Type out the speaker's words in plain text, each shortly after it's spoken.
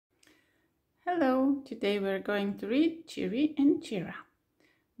Hello, today we're going to read Chirri and Chirra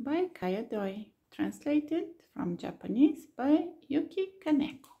by Kaya Doi, translated from Japanese by Yuki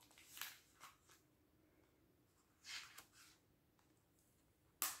Kaneko.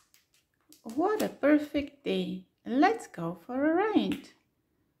 What a perfect day! Let's go for a ride!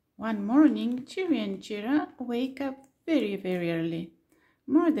 One morning, Chirri and Chirra wake up very early.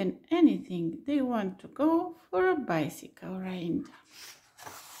 More than anything, they want to go for a bicycle ride.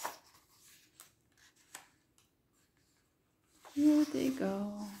 Here they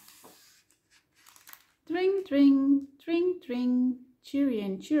go. Dring, dring, dring, dring. Chirri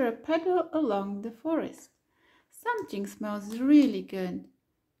and Chirra pedal along the forest. Something smells really good.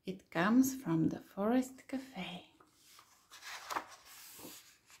 It comes from the forest cafe.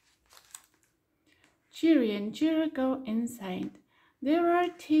 Chirri and Chirra go inside. There are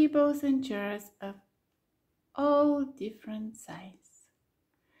tables and chairs of all different sizes.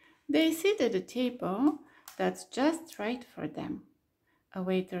 They sit at a table that's just right for them. A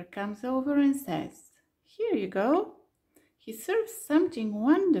waiter comes over and says, "Here you go." He serves something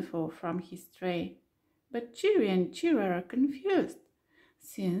wonderful from his tray, but Chirri and Chirra are confused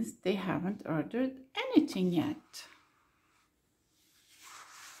since they haven't ordered anything yet.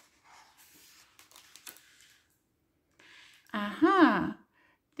 Aha!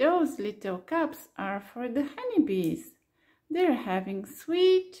 Those little cups are for the honeybees. They're having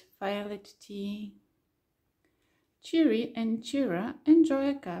sweet violet tea. Chirri and Chirra enjoy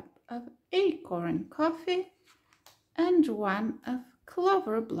a cup of acorn coffee and one of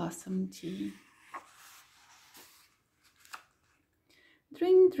clover blossom tea.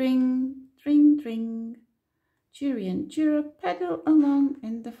 Dring, dring, dring, dring. Chirri and Chirra pedal along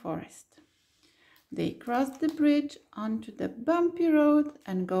in the forest. They cross the bridge onto the bumpy road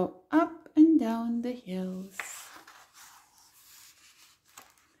and go up and down the hills.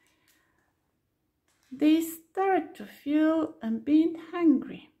 They start to feel a bit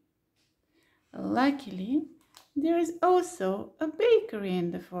hungry. Luckily, there is also a bakery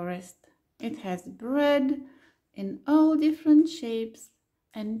in the forest. It has bread in all different shapes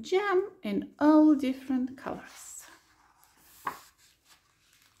and jam in all different colors.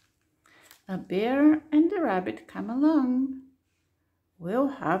 A bear and a rabbit come along. "We'll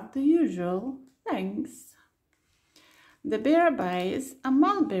have the usual, thanks." The bear buys a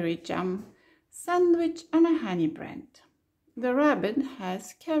mulberry jam sandwich and a honey bread. The rabbit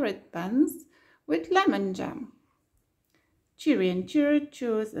has carrot buns with lemon jam. Chirri and Chirra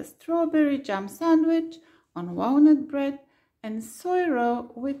choose a strawberry jam sandwich on walnut bread and soy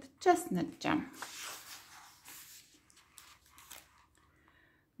roll with chestnut jam.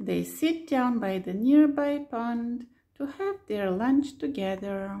 They sit down by the nearby pond to have their lunch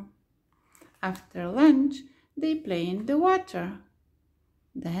together. After lunch, they play in the water.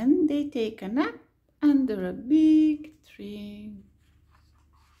 Then they take a nap under a big tree.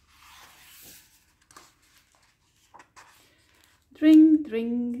 Dring,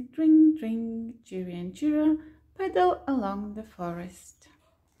 dring, dring, dring. Chirri and Chirra pedal along the forest.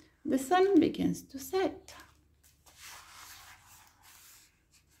 The sun begins to set.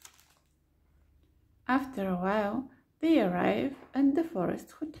 After a while, they arrive at the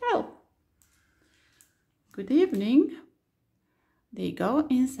forest hotel. "Good evening." They go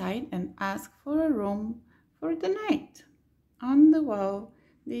inside and ask for a room for the night. On the wall,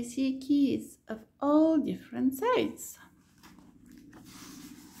 they see keys of all different sizes.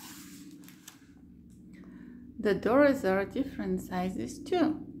 The doors are different sizes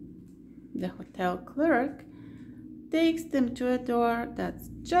too. The hotel clerk takes them to a door that's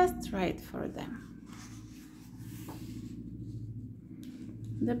just right for them.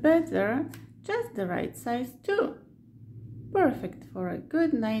 The beds are just the right size too. Perfect for a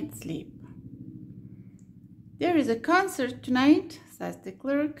good night's sleep. "There is a concert tonight," says the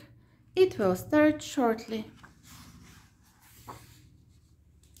clerk. "It will start shortly."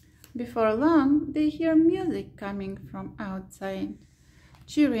 Before long, they hear music coming from outside.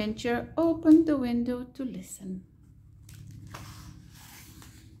 Chirri and Chirra open the window to listen.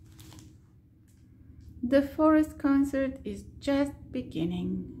 The forest concert is just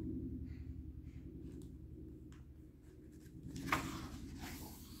beginning.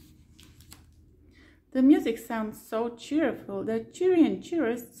 The music sounds so cheerful that Chirri and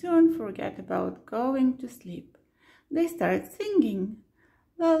Chirra soon forget about going to sleep. They start singing.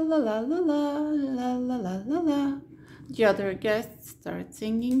 La la la la la, la la la la la. The other guests start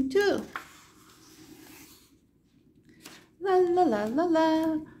singing too. La la la la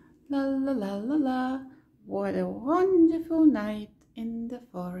la, la la la la la. What a wonderful night in the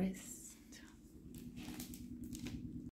forest.